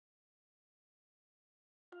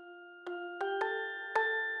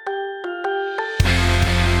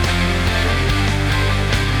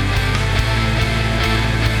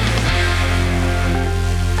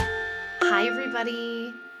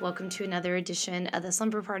everybody. Welcome to another edition of the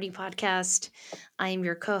Slumber Party podcast. I am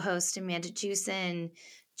your co-host, Amanda Jewson.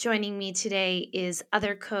 Joining me today is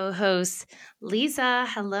other co-host, Lisa.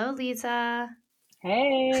 Hello, Lisa.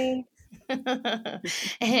 Hey.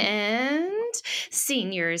 And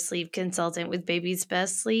senior sleep consultant with Baby's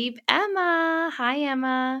Best Sleep, Emma. Hi,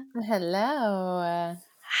 Emma. Hello.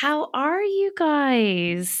 How are you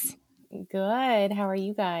guys? Good. How are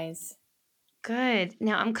you guys? Good.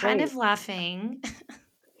 Now, I'm kind of laughing.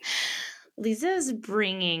 Lisa is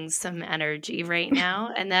bringing some energy right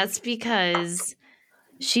now, and that's because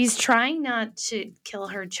she's trying not to kill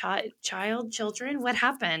her children. What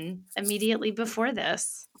happened immediately before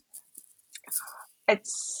this?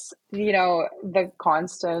 It's, the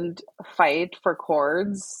constant fight for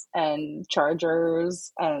cords and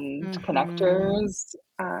chargers and connectors.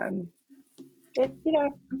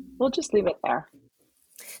 We'll just leave it there.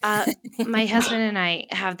 My husband and I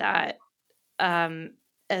have that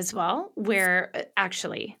as well, where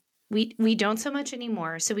actually we don't so much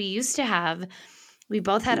anymore. So we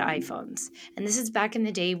both had iPhones, and this is back in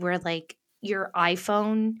the day where like your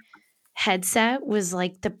iPhone headset was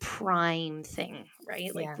like the prime thing,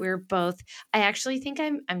 right? Like Yeah. I actually think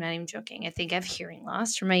I'm not even joking. I think I have hearing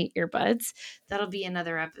loss from my earbuds. That'll be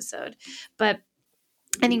another episode. But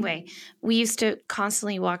anyway, we used to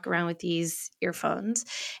constantly walk around with these earphones,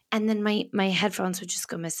 and then my headphones would just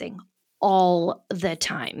go missing all the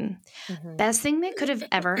time. Best thing that could have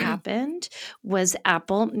ever happened was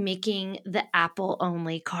Apple making the Apple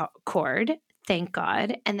only cord. Thank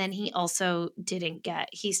God. And then he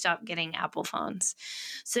stopped getting Apple phones.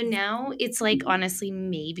 So now it's like honestly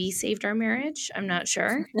maybe saved our marriage. I'm not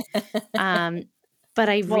sure. But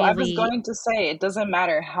I was going to say, it doesn't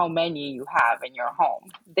matter how many you have in your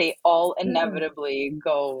home. They all inevitably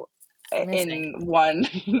go in one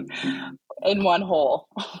in one hole.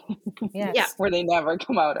 Yes. Yeah. Where they never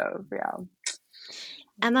come out of. Yeah.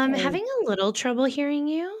 Emma, I'm having a little trouble hearing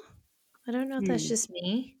you. I don't know if that's just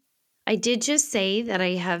me. I did just say that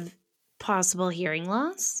I have possible hearing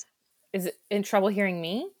loss. Is it in trouble hearing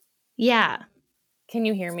me? Yeah. Can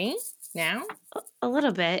you hear me now? A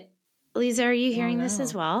little bit. Lisa, are you hearing this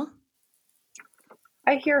as well?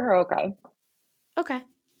 I hear her okay. Okay.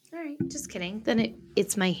 All right. Just kidding. Then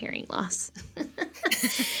it's my hearing loss.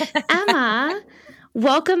 Emma,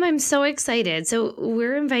 welcome. I'm so excited. So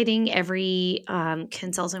we're inviting every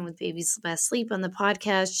consultant with Baby's Best Sleep on the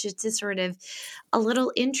podcast just to sort of a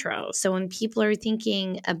little intro. So when people are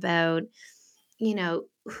thinking about,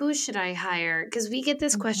 who should I hire? Because we get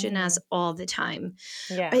this question asked all the time.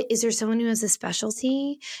 Yeah. Is there someone who has a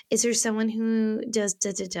specialty? Is there someone who does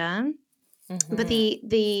da-da-da? But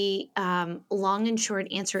the long and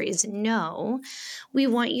short answer is no. We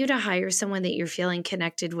want you to hire someone that you're feeling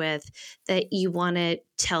connected with, that you want to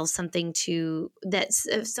tell something to, that's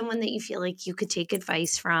someone that you feel like you could take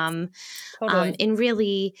advice from. Totally. And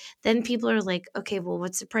really, then people are like, okay, well,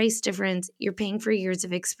 what's the price difference? You're paying for years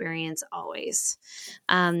of experience always.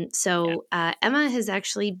 Emma has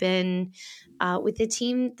actually been with the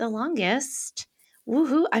team the longest.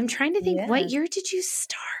 Woohoo. I'm trying to think, what year did you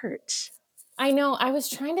start? I know. I was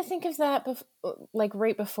trying to think of that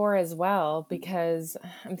right before as well, because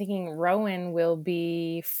I'm thinking Rowan will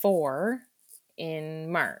be 4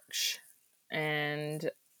 in March. And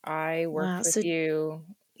I worked with you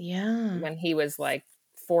when he was like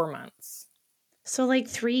 4 months. So like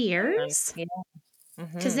 3 years? Yeah.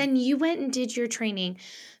 Because then you went and did your training.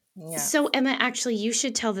 Yeah. So Emma, actually, you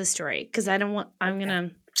should tell the story because I'm going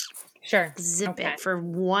to zip it for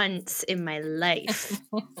once in my life.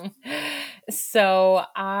 So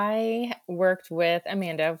I worked with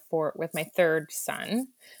Amanda with my third son.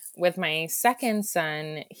 With my second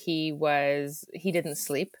son, he didn't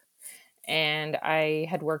sleep. And I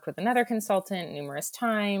had worked with another consultant numerous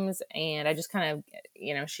times, and I just kind of,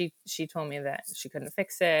 she told me that she couldn't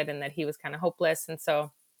fix it and that he was kind of hopeless. And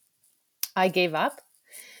so I gave up,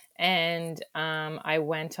 and I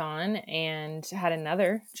went on and had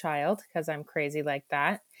another child because I'm crazy like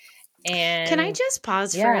that. And can I just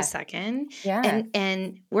pause for a second? Yeah.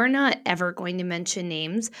 And we're not ever going to mention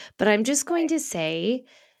names, but I'm just going to say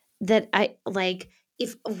that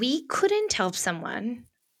if we couldn't help someone,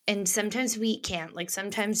 and sometimes we can't, like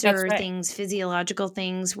sometimes there are things, physiological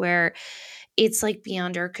things where it's like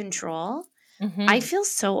beyond our control. I feel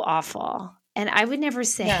so awful. And I would never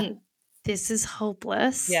say this is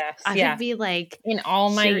hopeless. Yes. I would be like, in all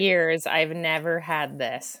my years, I've never had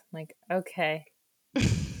this. Like, okay,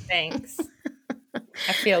 thanks.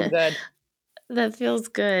 I feel good. That feels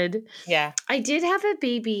good. Yeah. I did have a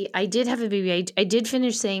baby. I did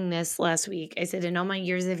finish saying this last week. I said, in all my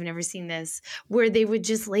years, I've never seen this, where they would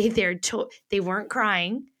just lay there. They weren't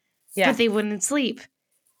crying, Yeah. but they wouldn't sleep.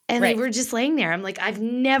 And they Right. were just laying there. I'm like, I've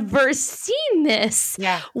never seen this.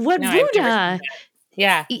 Yeah. What No, I've never seen Buddha? that.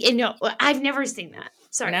 Yeah. No, I've never seen that.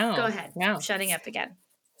 Sorry. No, Go ahead. no. I'm shutting up again.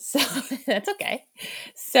 So that's okay.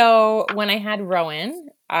 So when I had Rowan,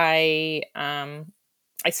 I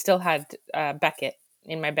still had Beckett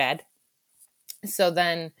in my bed. So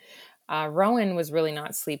then Rowan was really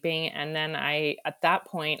not sleeping. And then at that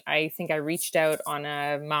point, I think I reached out on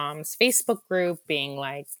a mom's Facebook group being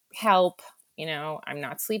like, help, I'm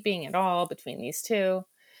not sleeping at all between these two.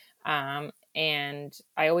 And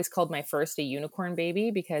I always called my first a unicorn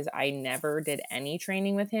baby because I never did any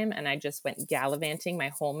training with him. And I just went gallivanting my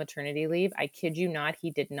whole maternity leave. I kid you not.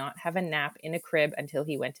 He did not have a nap in a crib until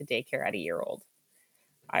he went to daycare at a year old.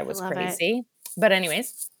 I was crazy. But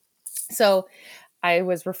anyways, so I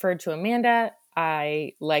was referred to Amanda.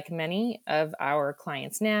 I, like many of our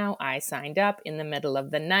clients now, I signed up in the middle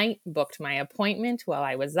of the night, booked my appointment while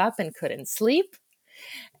I was up and couldn't sleep.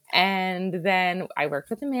 And then I worked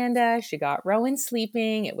with Amanda. She got Rowan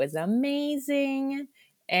sleeping. It was amazing.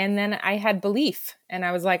 And then I had belief. And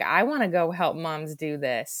I was like, I want to go help moms do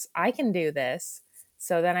this. I can do this.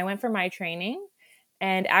 So then I went for my training.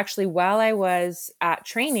 And actually, while I was at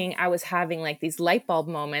training, I was having like these light bulb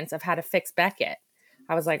moments of how to fix Beckett.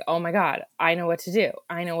 I was like, oh my God, I know what to do.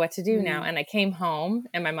 I know what to do now. And I came home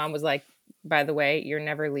and my mom was like, by the way, you're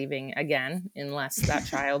never leaving again unless that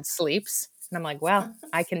child sleeps. And I'm like, well,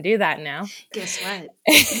 I can do that now. Guess what?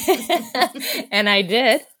 And I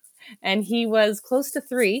did. And he was close to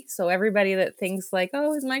 3. So everybody that thinks like,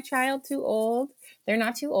 oh, is my child too old? They're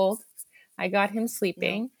not too old. I got him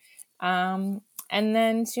sleeping. No. And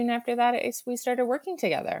then soon after that, we started working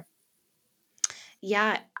together.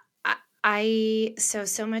 Yeah.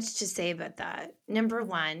 So much to say about that. Number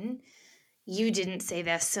one, you didn't say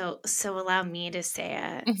this, so allow me to say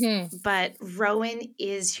it. Mm-hmm. But Rowan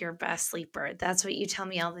is your best sleeper. That's what you tell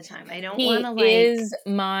me all the time. I don't want to He is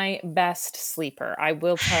my best sleeper. I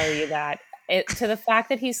will tell you that. To the fact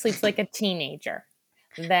that he sleeps like a teenager.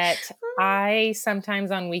 That I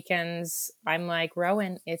sometimes on weekends, I'm like,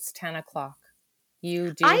 Rowan, it's 10 o'clock.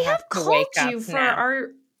 You do have to wake up you for now.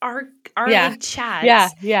 our like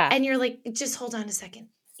chats. Yeah. And you're like, just hold on a second.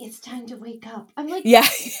 It's time to wake up. I'm like, yeah.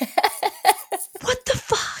 What the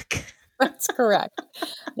fuck? That's correct.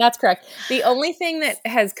 That's correct. The only thing that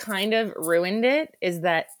has kind of ruined it is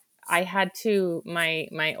that I had to,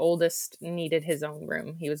 my oldest needed his own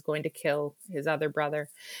room. He was going to kill his other brother.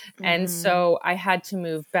 Mm-hmm. And so I had to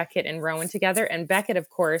move Beckett and Rowan together. And Beckett, of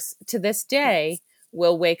course, to this day,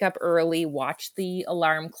 will wake up early, watch the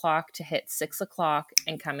alarm clock to hit 6 o'clock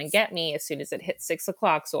and come and get me as soon as it hits 6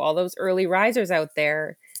 o'clock. So all those early risers out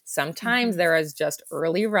there, sometimes there is just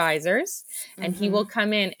early risers and he will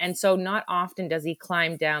come in. And so not often does he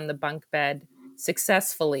climb down the bunk bed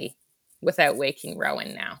successfully without waking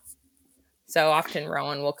Rowan now. So often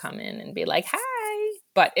Rowan will come in and be like, hi.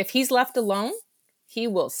 But if he's left alone, he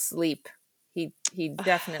will sleep. He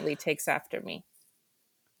definitely takes after me.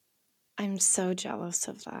 I'm so jealous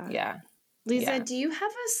of that. Yeah. Lisa, do you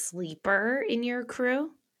have a sleeper in your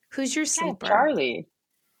crew? Who's your sleeper? Charlie.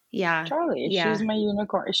 Yeah. Charlie. Yeah. She's my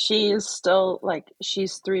unicorn. She is still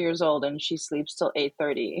she's 3 years old and she sleeps till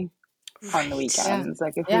 8:30 on the weekends. Yeah.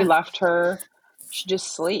 Like if we left her, she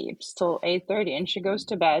just sleeps till 8:30 and she goes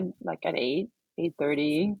to bed like at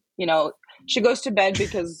 8:30. She goes to bed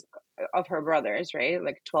because of her brothers, right?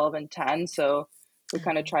 Like 12 and 10. So we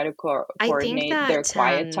kind of try to coordinate their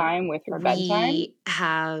quiet time with her bedtime. We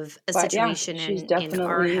have a situation in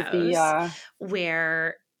our house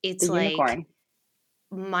where it's the unicorn.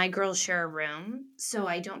 My girls share a room, so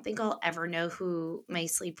I don't think I'll ever know who my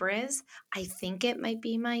sleeper is. I think it might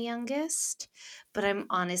be my youngest, but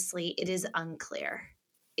it is unclear.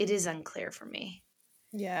 It is unclear for me.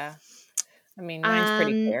 Yeah. I mean, mine's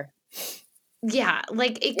pretty clear. Yeah,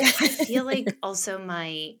 I feel like also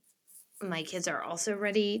my kids are also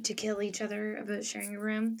ready to kill each other about sharing a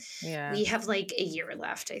room. Yeah. We have a year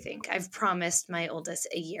left, I think. I've promised my oldest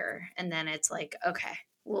a year, and then it's okay,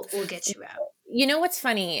 we'll get you out. You know what's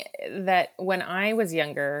funny? That when I was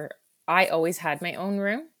younger, I always had my own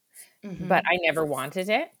room, but I never wanted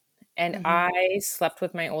it. And I slept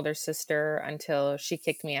with my older sister until she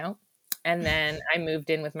kicked me out. And then I moved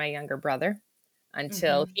in with my younger brother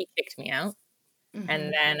until he kicked me out.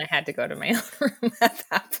 And then I had to go to my own room at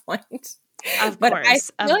that point. Of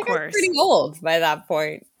course. I feel like I was pretty old by that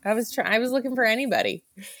point. I was looking for anybody.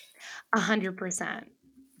 100%.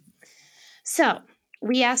 So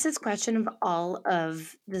we asked this question of all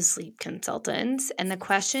of the sleep consultants, and the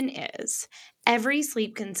question is, every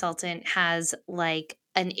sleep consultant has like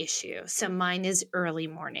an issue. So mine is early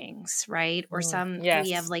mornings, right? Or some we have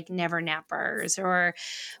Yes. like never nappers, or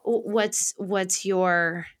what's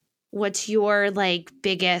your like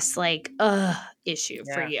biggest like issue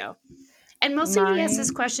for Yeah. you? And mostly we ask this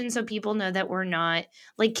Mine. question so people know that we're not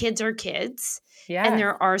like kids are kids, and Yeah.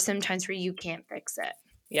 there are some times where you can't fix it.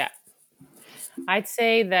 Yeah. I'd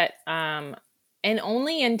say that, and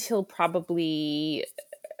only until probably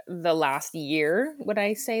the last year would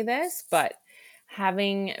I say this, but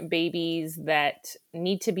having babies that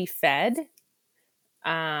need to be fed,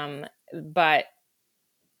 but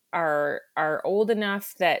are old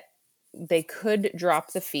enough that they could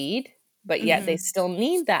drop the feed, but yet they Mhm. still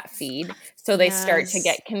need that feed, so they start to Yes.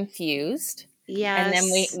 get confused. And then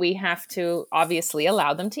Yes. we have to obviously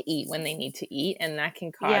allow them to eat when they need to eat, and that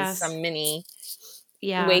can cause Yes. some mini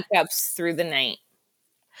Yeah. wake ups through the night.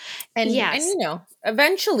 And Yes.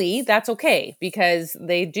 eventually that's okay because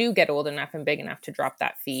they do get old enough and big enough to drop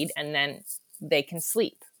that feed, and then they can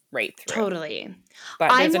sleep right through. Totally.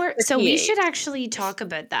 But I'm there's a more so tricky we age. should actually talk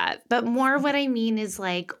about that. But more what I mean is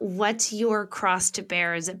like what's your cross to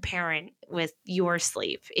bear as a parent with your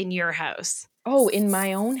sleep in your house? Oh, in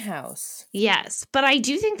my own house. Yes, but I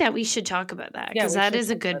do think that we should talk about that Yeah, because we that should is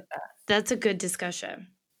a talk about good that. that's a good discussion.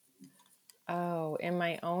 Oh, in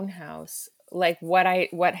my own house. Like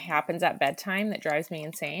what happens at bedtime that drives me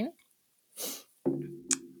insane?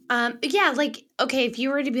 Yeah, like okay, if you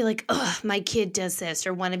were to be like, "Ugh, my kid does this,"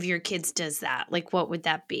 or one of your kids does that, like what would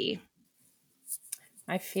that be?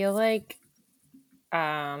 I feel like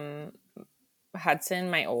um Hudson,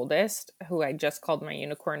 my oldest, who I just called my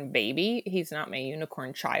unicorn baby, he's not my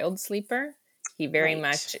unicorn child sleeper. He very Right.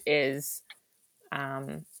 much is,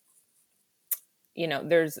 um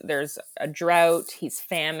there's a drought, he's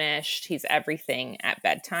famished, he's everything at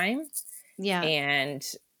bedtime, Yeah. and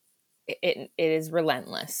it is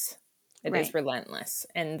relentless. It is Right. relentless,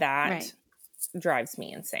 and Right. that drives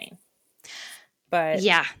me insane. But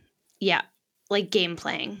Yeah. Yeah. Like game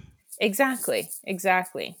playing. exactly.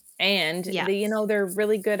 And Yeah. they're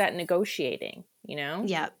really good at negotiating,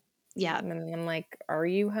 Yeah. Yeah. And I'm like, are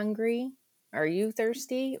you hungry? Are you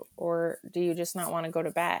thirsty? Or do you just not want to go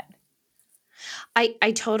to bed?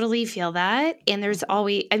 I totally feel that. And there's Mhm.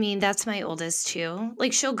 always, I mean, that's my oldest too.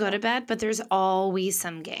 Like she'll go Yeah. to bed, but there's always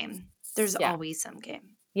some game. There's Yeah. always some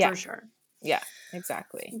game Yeah. for sure. Yeah.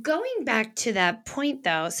 Exactly. Going back to that point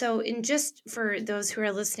though, so in just for those who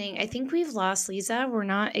are listening, I think we've lost Lisa. We're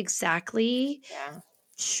not exactly Yeah.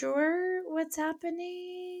 sure what's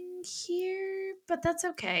happening here, but that's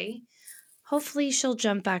okay. Hopefully she'll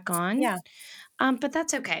jump back on. Yeah. But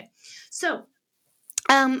that's okay. So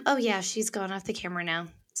oh yeah, she's gone off the camera now.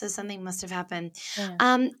 So something must have happened.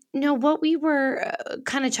 Yeah. No, what we were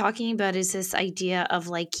kind of talking about is this idea of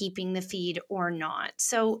like keeping the feed or not.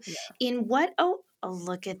 So Yeah. in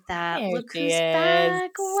look at that. There Look she who's is.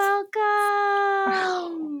 back.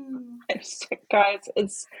 Welcome. Guys,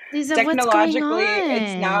 it's Lisa, what's going technologically,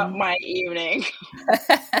 it's not on? my evening.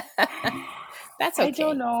 That's I don't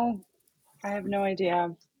okay. know. I have no idea.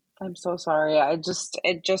 I'm so sorry.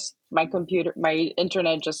 My computer, my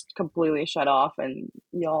internet just completely shut off and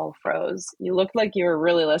y'all froze. You looked like you were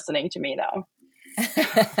really listening to me though.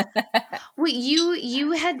 Well,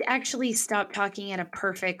 you had actually stopped talking at a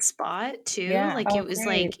perfect spot too. Yeah, Like Oh, it was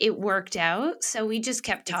great. like it worked out. So we just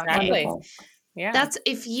kept talking. exactly. Wonderful. Yeah. That's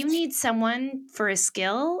if you need someone for a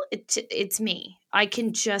skill, it's me. I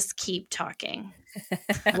can just keep talking.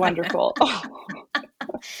 Wonderful.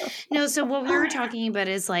 No, so what we were talking about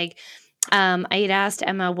is like I had asked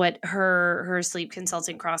Emma what her sleep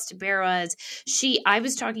consultant cross to bear was. I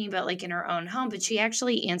was talking about like in her own home, but she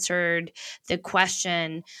actually answered the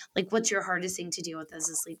question like, "What's your hardest thing to deal with as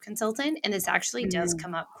a sleep consultant?" And this actually does Mm,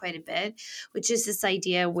 come up quite a bit, which is this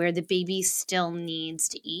idea where the baby still needs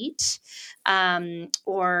to eat,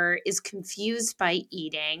 or is confused by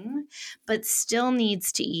eating, but still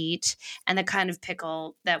needs to eat, and the kind of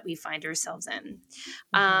pickle that we find ourselves in.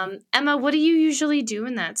 Mhm. Emma, what do you usually do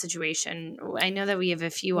in that situation? I know that we have a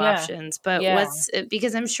few Yeah. options, but Yeah.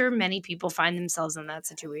 because I'm sure many people find themselves in that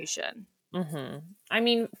situation. I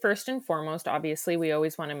mean, first and foremost, obviously, we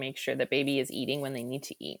always want to make sure that baby is eating when they need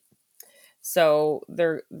to eat. So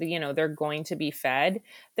they're going to be fed.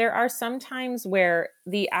 There are some times where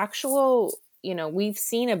the actual, we've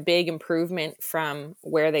seen a big improvement from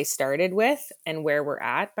where they started with and where we're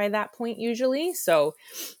at by that point usually. So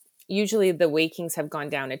usually the wakings have gone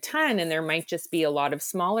down a ton, and there might just be a lot of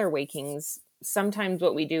smaller wakings. Sometimes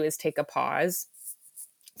what we do is take a pause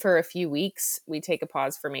for a few weeks. We take a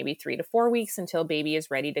pause for maybe 3 to 4 weeks until baby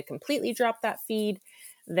is ready to completely drop that feed.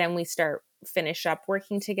 Then we finish up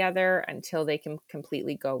working together until they can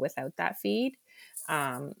completely go without that feed,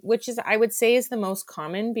 which is, I would say, is the most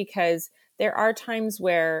common, because there are times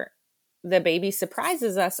where the baby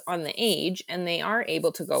surprises us on the age and they are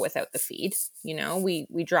able to go without the feed. You know, we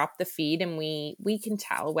drop the feed and we can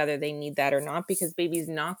tell whether they need that or not, because baby's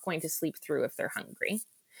not going to sleep through if they're hungry.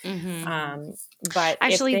 Mm-hmm. But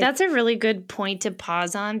actually, that's a really good point to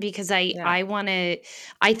pause on, because I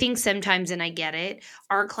think sometimes, and I get it,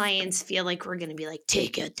 our clients feel like we're going to be like,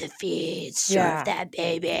 take out the feed, serve that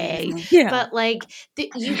baby. But like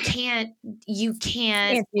you can't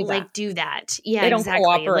do like that. do that. Yeah, They don't exactly.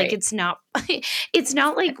 cooperate. Like it's not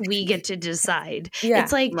like we get to decide. Yeah.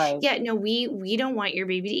 It's like, Right. yeah, no, we don't want your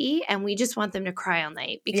baby to eat, and we just want them to cry all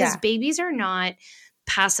night, because babies are not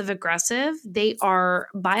passive aggressive. They are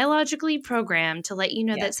biologically programmed to let you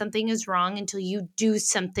know that something is wrong until you do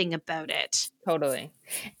something about it. Totally.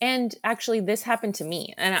 And actually, this happened to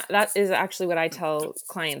me. And that is actually what I tell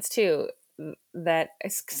clients too, that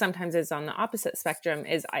sometimes is on the opposite spectrum.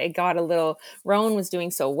 Is I got a little, Rowan was doing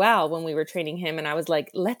so well when we were training him, and I was like,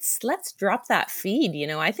 let's drop that feed. You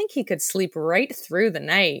know, I think he could sleep right through the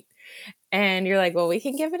night. And you're like, well, we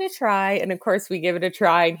can give it a try. And of course we give it a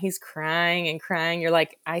try, and he's crying and crying. You're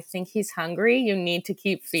like, I think he's hungry. You need to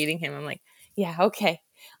keep feeding him. I'm like, yeah, okay.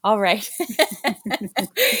 All right.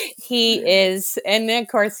 He is. And then of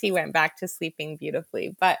course he went back to sleeping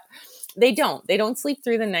beautifully, but they don't sleep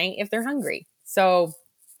through the night if they're hungry. So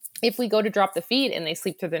if we go to drop the feed and they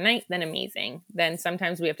sleep through the night, then amazing. Then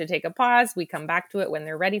sometimes we have to take a pause. We come back to it when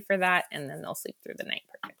they're ready for that, and then they'll sleep through the night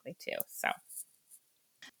perfectly too. So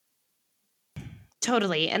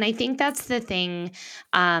totally. And I think that's the thing.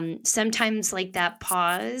 Sometimes like that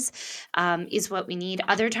pause is what we need.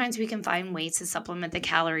 Other times we can find ways to supplement the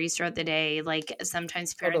calories throughout the day. Like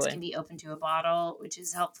sometimes parents can be open to a bottle, which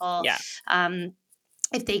is helpful. Yeah.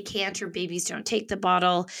 If they can't, or babies don't take the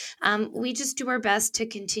bottle, we just do our best to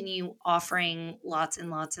continue offering lots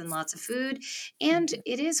and lots and lots of food. And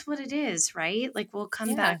it is what it is, right? Like we'll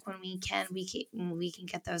come back when we can. We can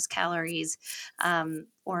get those calories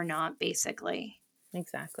or not, basically.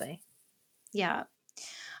 Exactly. Yeah.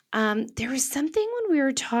 There was something when we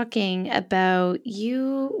were talking about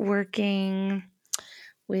you working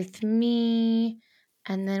with me,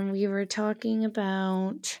 and then we were talking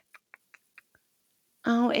about,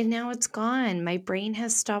 oh, and now it's gone. My brain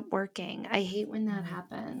has stopped working. I hate when that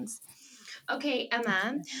happens. Okay,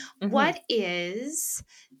 Emma, what is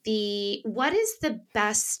the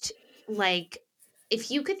best, like, if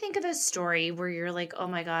you could think of a story where you're like, oh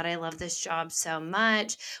my God, I love this job so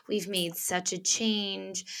much. We've made such a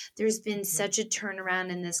change. There's been such a turnaround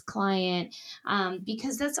in this client.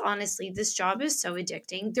 Because that's honestly, this job is so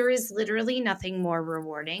addicting. There is literally nothing more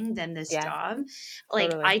rewarding than this job.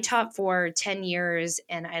 Like I taught for 10 years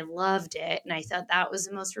and I loved it. And I thought that was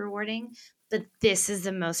the most rewarding. But this is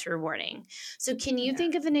the most rewarding. So can you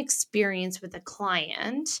think of an experience with a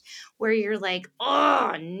client where you're like,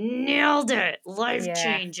 oh, nailed it,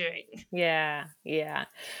 life-changing? Yeah.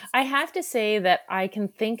 I have to say that I can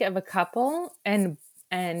think of a couple, and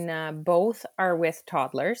both are with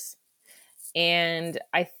toddlers. And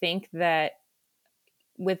I think that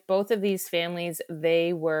with both of these families,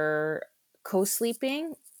 they were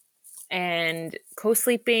co-sleeping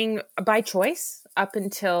by choice up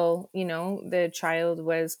until, the child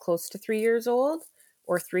was close to 3 years old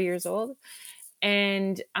or 3 years old.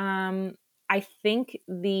 And I think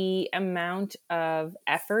the amount of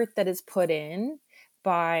effort that is put in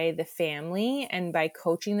by the family and by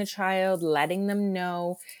coaching the child, letting them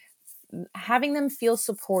know, having them feel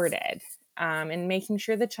supported, and making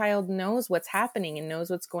sure the child knows what's happening and knows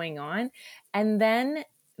what's going on. And then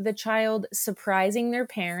the child surprising their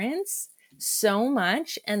parents so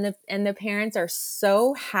much, and the parents are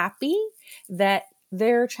so happy that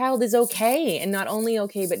their child is okay, and not only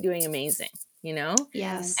okay, but doing amazing,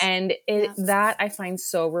 Yes. And that I find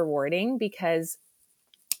so rewarding, because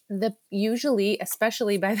usually,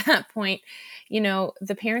 especially by that point,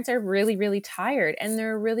 the parents are really, really tired, and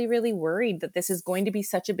they're really, really worried that this is going to be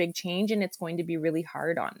such a big change and it's going to be really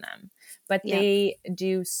hard on them. But they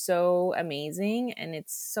do so amazing, and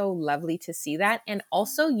it's so lovely to see that. And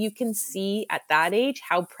also you can see at that age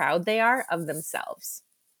how proud they are of themselves,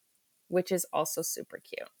 which is also super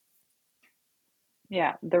cute.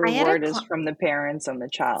 Yeah, the reward is from the parents and the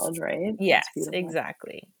child, right? Yes,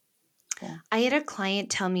 exactly. Yeah. I had a client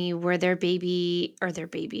tell me where I think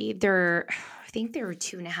they were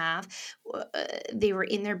 2.5. They were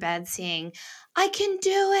in their bed saying, I can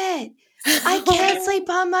do it. I can't sleep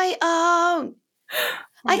on my own.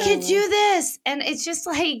 I could do this. And it's just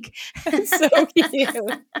like so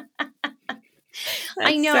cute.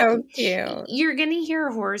 I know. So cute. You're going to hear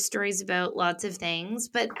horror stories about lots of things,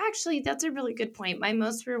 but actually that's a really good point. My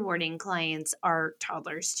most rewarding clients are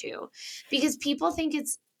toddlers too, because people think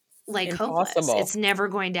it's like Impossible. hopeless. It's never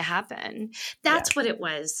going to happen. That's what it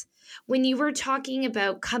was. When you were talking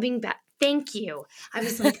about coming back, thank you. I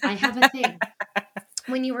was like, I have a thing.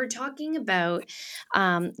 When you were talking about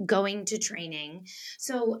going to training,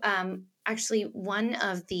 so actually one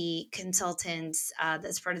of the consultants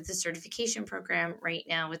that's part of the certification program right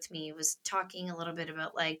now with me was talking a little bit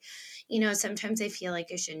about like, sometimes I feel like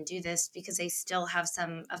I shouldn't do this because I still have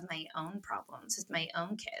some of my own problems with my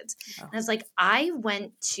own kids. And I was like, I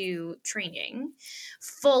went to training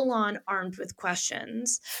full on armed with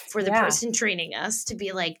questions for the person training us to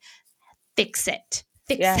be like, fix it.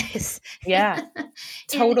 Fix this. Yeah,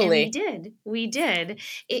 totally. And we did.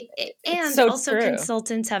 And so also true.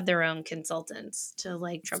 Consultants have their own consultants to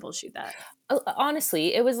like troubleshoot that.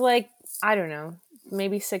 Honestly, it was like, I don't know,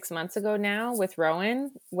 maybe 6 months ago now with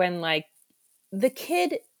Rowan, when like the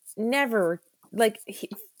kid never, like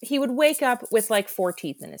he would wake up with like 4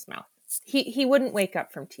 teeth in his mouth. He wouldn't wake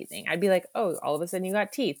up from teething. I'd be like, oh, all of a sudden you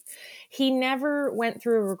got teeth. He never went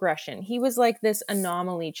through a regression. He was like this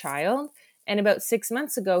anomaly child. And about 6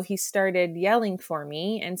 months ago, he started yelling for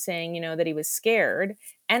me and saying, that he was scared.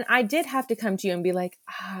 And I did have to come to you and be like,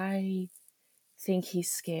 I think he's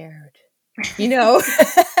scared. You're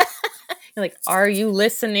like, are you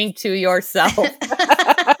listening to yourself?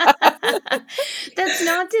 That's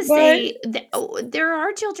not to say that there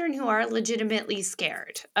are children who are legitimately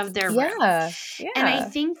scared of their room. Yeah. And I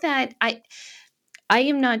think that I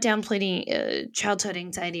am not downplaying childhood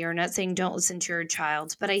anxiety or not saying don't listen to your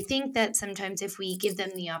child, but I think that sometimes if we give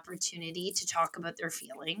them the opportunity to talk about their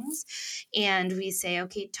feelings and we say,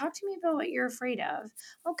 okay, talk to me about what you're afraid of.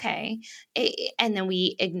 Okay. And then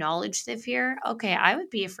we acknowledge the fear. Okay, I would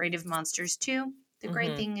be afraid of monsters too. The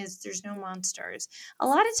great thing is there's no monsters. A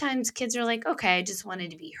lot of times kids are like, okay, I just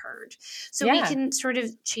wanted to be heard. So we can sort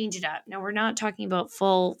of change it up. Now, we're not talking about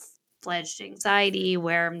full-fledged anxiety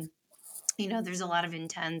where there's a lot of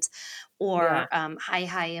intense or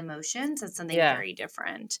high emotions. That's something very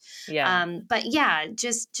different. But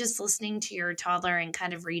just listening to your toddler and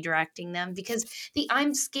kind of redirecting them, because the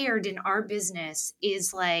I'm scared in our business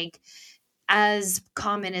is like as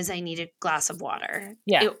common as I need a glass of water.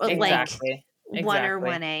 Yeah, exactly. Like 1 or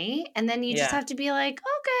 1A. And then you just have to be like,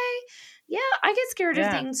 okay, yeah, I get scared of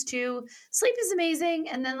things too. Sleep is amazing.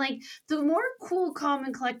 And then like the more cool, calm,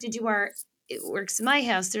 and collected you are, it works in my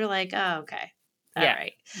house. They're like, oh, okay. All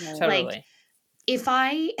right. Totally. Like if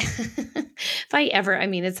I ever, I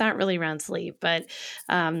mean, it's not really around sleep, but,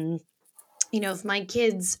 if my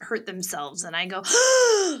kids hurt themselves and I go,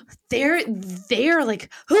 they're like,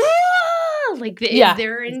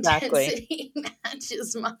 their intensity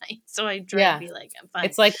matches mine. So I try to be like, I'm fine.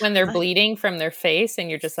 It's like when they're bleeding from their face and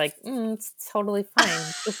you're just like, it's totally fine.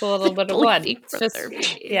 It's just a little bit of blood.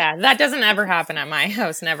 That doesn't ever happen at my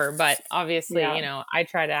house, never. But obviously, I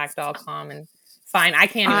try to act all calm and fine. I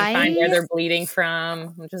can't even find where they're bleeding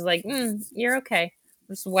from. I'm just like, you're okay.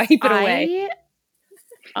 Just wipe it away.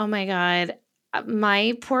 Oh my God.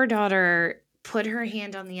 My poor daughter put her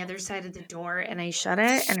hand on the other side of the door and I shut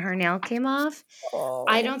it and her nail came off.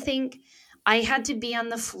 I don't think I had to be on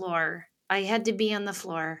the floor. I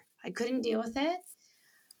couldn't deal with it.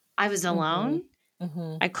 I was alone.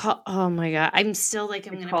 I called, oh my God. I'm still like,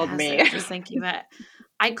 I'm going to pass out just thinking about it.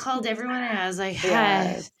 I called everyone and I was like,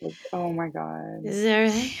 oh my God. Is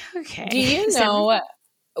everything okay? Do you know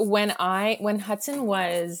when Hudson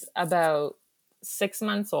was about 6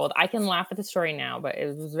 months old, I can laugh at the story now, but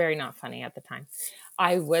it was very not funny at the time.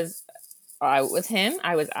 I was with him.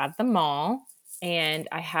 I was at the mall and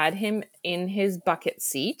I had him in his bucket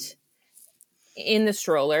seat in the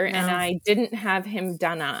stroller and I didn't have him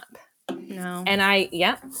done up. No. And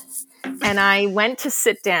I went to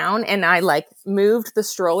sit down and I like moved the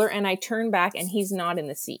stroller and I turned back and he's not in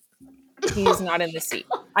the seat. He's not in the seat.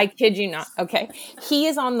 I kid you not. Okay. He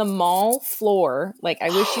is on the mall floor. Like,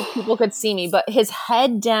 I wish people could see me, but his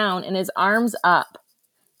head down and his arms up.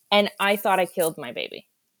 And I thought I killed my baby.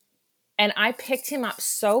 And I picked him up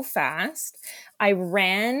so fast. I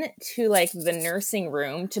ran to like the nursing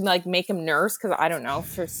room to like make him nurse. Cause I don't know,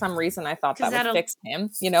 for some reason I thought that would fix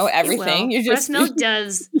him, everything. You just breast milk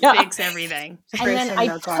does fix everything. And then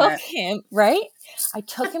I took him, right? I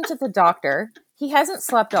took him to the doctor. He hasn't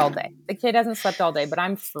slept all day. The kid hasn't slept all day, but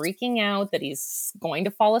I'm freaking out that he's going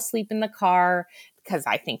to fall asleep in the car because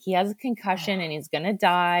I think he has a concussion and he's going to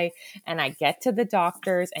die. And I get to the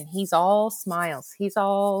doctors and he's all smiles. He's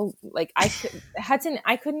all like, Hudson,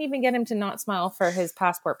 I couldn't even get him to not smile for his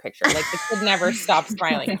passport picture. Like the kid never stopped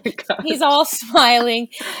smiling. He's all smiling.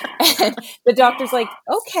 And the doctor's like,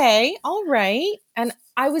 okay, all right. And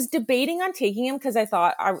I was debating on taking him because I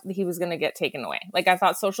thought he was going to get taken away. Like I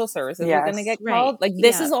thought social services were going to get called. Like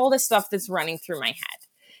this is all the stuff that's running through my head.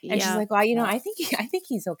 And she's like, well, you know, I think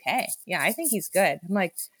he's okay. Yeah, I think he's good. I'm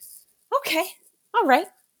like, okay, all right,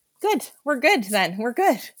 good. We're good then. We're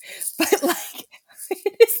good. But like,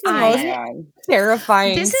 it's the most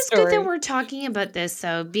terrifying This is story. good that we're talking about this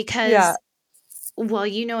though, because, well,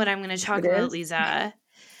 you know what I'm going to talk about, Lisa.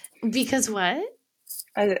 Because what?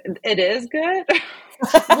 It is good?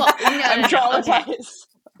 Well, I'm traumatized. Okay.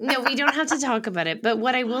 No, we don't have to talk about it. But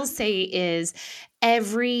what I will say is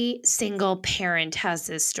every single parent has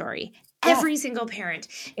this story. Every single parent.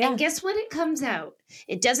 And guess what? It comes out.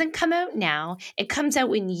 It doesn't come out now. It comes out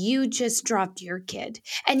when you just dropped your kid.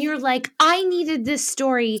 And you're like, I needed this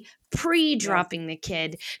story pre-dropping the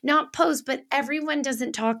kid, not post, but everyone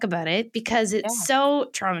doesn't talk about it because it's so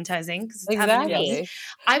traumatizing because it's happened to me.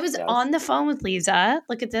 I was on the phone with Lisa.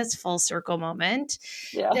 Look at this full circle moment.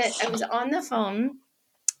 That I was on the phone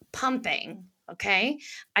pumping. Okay.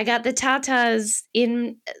 I got the tatas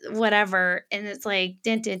in whatever. And it's like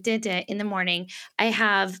in the morning. I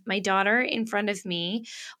have my daughter in front of me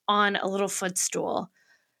on a little footstool.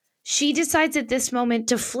 She decides at this moment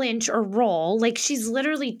to flinch or roll. Like she's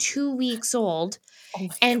literally 2 weeks old.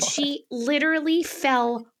 And she literally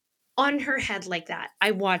fell on her head like that.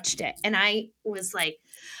 I watched it and I was like,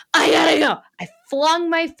 I gotta go. I flung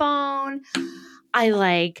my phone. I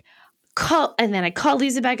like call, and then I called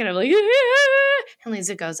Lisa back and I'm like, and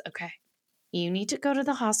Lisa goes, okay, you need to go to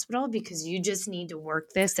the hospital because you just need to work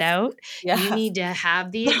this out. You need to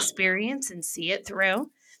have the experience and see it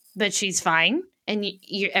through. But she's fine and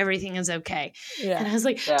everything is okay. And I was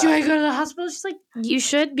like, do I go to the hospital? She's like, you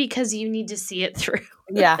should because you need to see it through.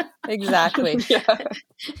 Yeah, exactly.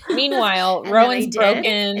 Meanwhile, Rowan's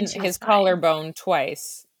broken his collarbone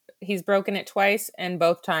twice. He's broken it twice, and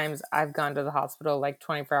both times I've gone to the hospital like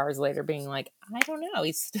 24 hours later being like, I don't know,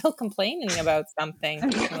 he's still complaining about something.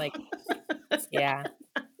 I'm like, yeah,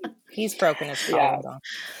 he's broken his collarbone.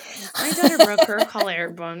 My daughter broke her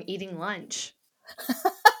collarbone eating lunch.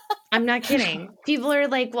 I'm not kidding. People are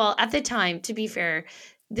like, well, at the time, to be fair,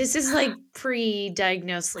 this is like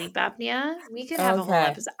pre-diagnosed sleep apnea. We could have a whole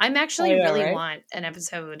episode. I'm actually want an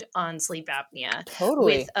episode on sleep apnea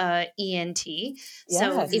with ENT.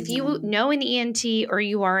 So if you know an ENT or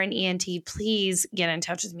you are an ENT, please get in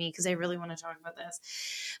touch with me because I really want to talk about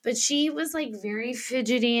this. But she was like very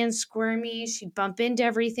fidgety and squirmy. She'd bump into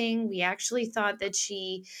everything. We actually thought that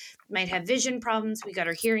she might have vision problems. We got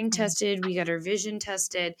her hearing tested. We got her vision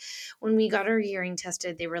tested. When we got her hearing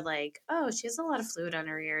tested, they were like, oh, she has a lot of fluid on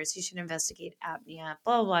her ears. You should investigate apnea,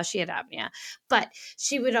 blah, blah, blah. She had apnea. But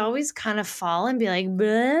she would always kind of fall and be like,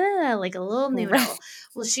 bleh, like a little noodle.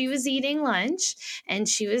 Well, she was eating lunch and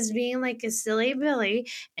she was being like a silly Billy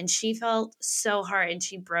and she felt so hard and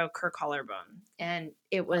she broke her collarbone. And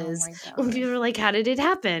it was, when people were like, how did it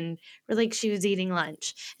happen? We're like, she was eating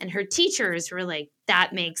lunch. And her teachers were like,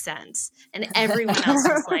 that makes sense. And everyone else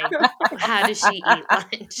was like, how does she eat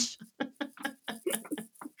lunch?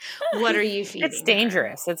 What are you feeding? It's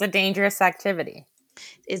dangerous. It's a dangerous activity.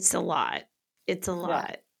 It's a lot. It's a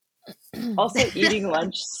lot. Also, eating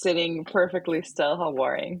lunch sitting perfectly still, how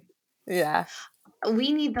boring. Yeah.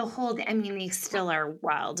 We need the whole, I mean, they still are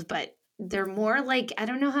wild, but they're more like, I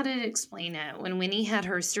don't know how to explain it. When Winnie had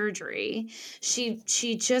her surgery, she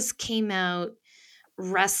just came out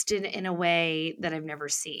rested in a way that I've never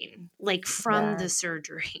seen, like from the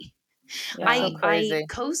surgery. I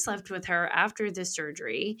co-slept with her after the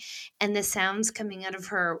surgery and the sounds coming out of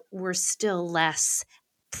her were still less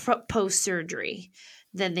post-surgery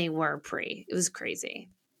than they were pre. It was crazy.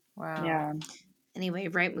 Wow. Yeah. Anyway,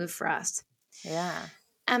 right move for us. Yeah.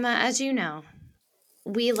 Emma, as you know,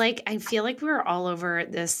 I feel like we're all over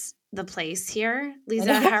the place here.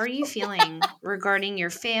 Lisa, how are you feeling regarding your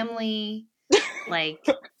family? Like,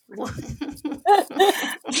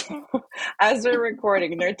 as they're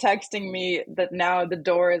recording, they're texting me that now the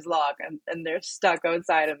door is locked and they're stuck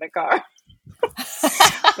outside in the car.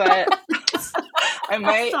 But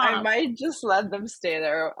I might just let them stay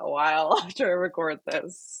there a while after I record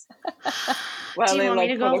this. Do you want me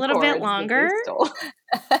to go a little bit longer?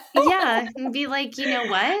 Yeah, and be like, you know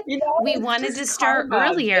what? We wanted to start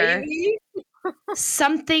earlier.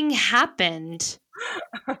 Something happened.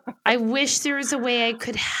 I wish there was a way I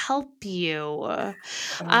could help you. Oh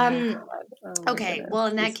my Okay, goodness. well,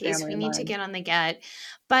 in that This case, we family of need to mine. get on the get.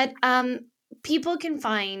 But people can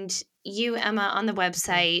find you, Emma, on the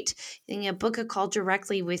website. You can book a call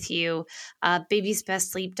directly with you,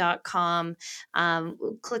 babiesbestsleep.com.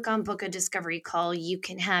 Click on book a discovery call. You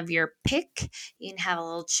can have your pick. You can have a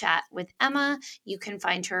little chat with Emma. You can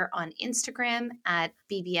find her on Instagram at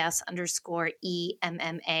BBS_EMMA.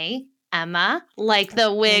 Emma, like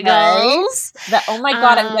the Wiggles. Right? Oh my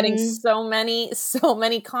God, I'm getting so many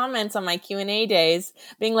comments on my Q&A days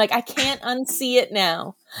being like, I can't unsee it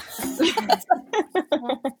now.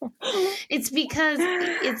 It's because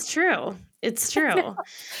it's true. It's true.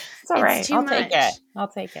 It's all right. It's too I'll much. take it. I'll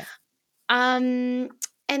take it.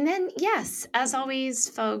 And then, yes, as always,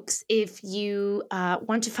 folks, if you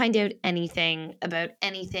want to find out anything about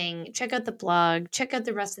anything, check out the blog, check out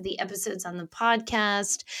the rest of the episodes on the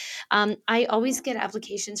podcast. I always get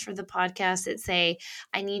applications for the podcast that say,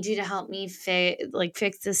 I need you to help me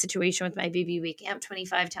fix the situation with my baby waking up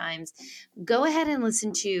 25 times. Go ahead and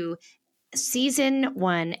listen to Season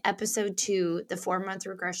 1, Episode 2, the 4-month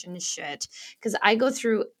regression is shit, because I go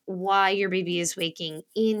through why your baby is waking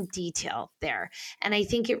in detail there. And I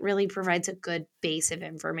think it really provides a good base of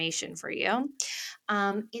information for you.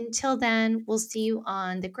 Until then, we'll see you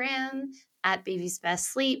on the gram at Baby's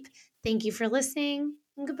Best Sleep. Thank you for listening.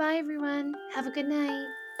 And goodbye, everyone. Have a good night.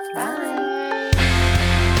 Bye.